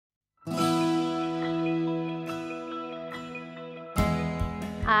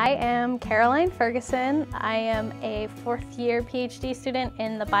I am Caroline Ferguson. I am a fourth-year PhD student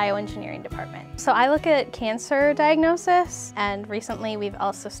in the bioengineering department. So I look at cancer diagnosis, and recently we've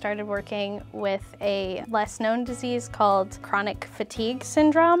also started working with a less-known disease called chronic fatigue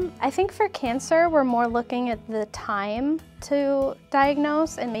syndrome. I think for cancer, we're more looking at the time to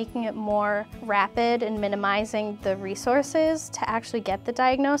diagnose and making it more rapid and minimizing the resources to actually get the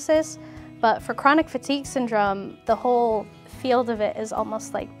diagnosis. But for chronic fatigue syndrome, the whole field of it is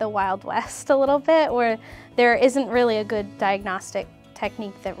almost like the Wild West a little bit, where there isn't really a good diagnostic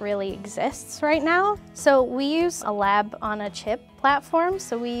technique that really exists right now. So we use a lab on a chip platform.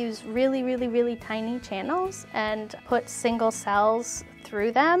 So we use really tiny channels and put single cells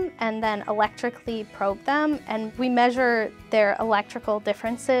through them and then electrically probe them, and we measure their electrical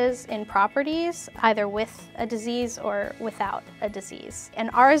differences in properties, either with a disease or without a disease.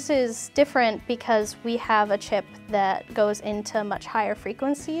 And ours is different because we have a chip that goes into much higher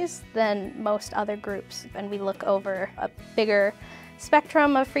frequencies than most other groups, and we look over a bigger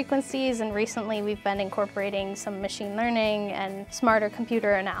spectrum of frequencies, and recently we've been incorporating some machine learning and smarter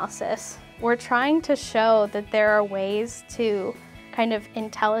computer analysis. We're trying to show that there are ways to kind of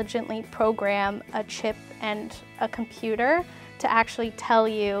intelligently program a chip and a computer to actually tell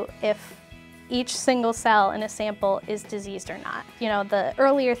you if each single cell in a sample is diseased or not. You know, the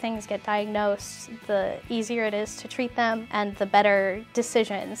earlier things get diagnosed, the easier it is to treat them, and the better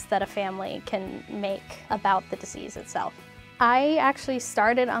decisions that a family can make about the disease itself. I actually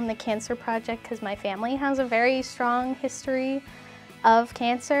started on the cancer project because my family has a very strong history of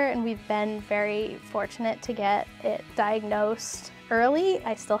cancer, and we've been very fortunate to get it diagnosed early.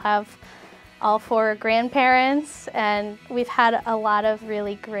 I still have all 4 grandparents, and we've had a lot of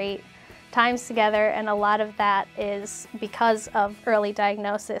really great times together, and a lot of that is because of early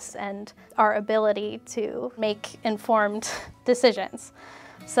diagnosis and our ability to make informed decisions.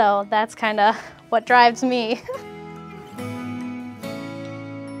 So that's kind of what drives me.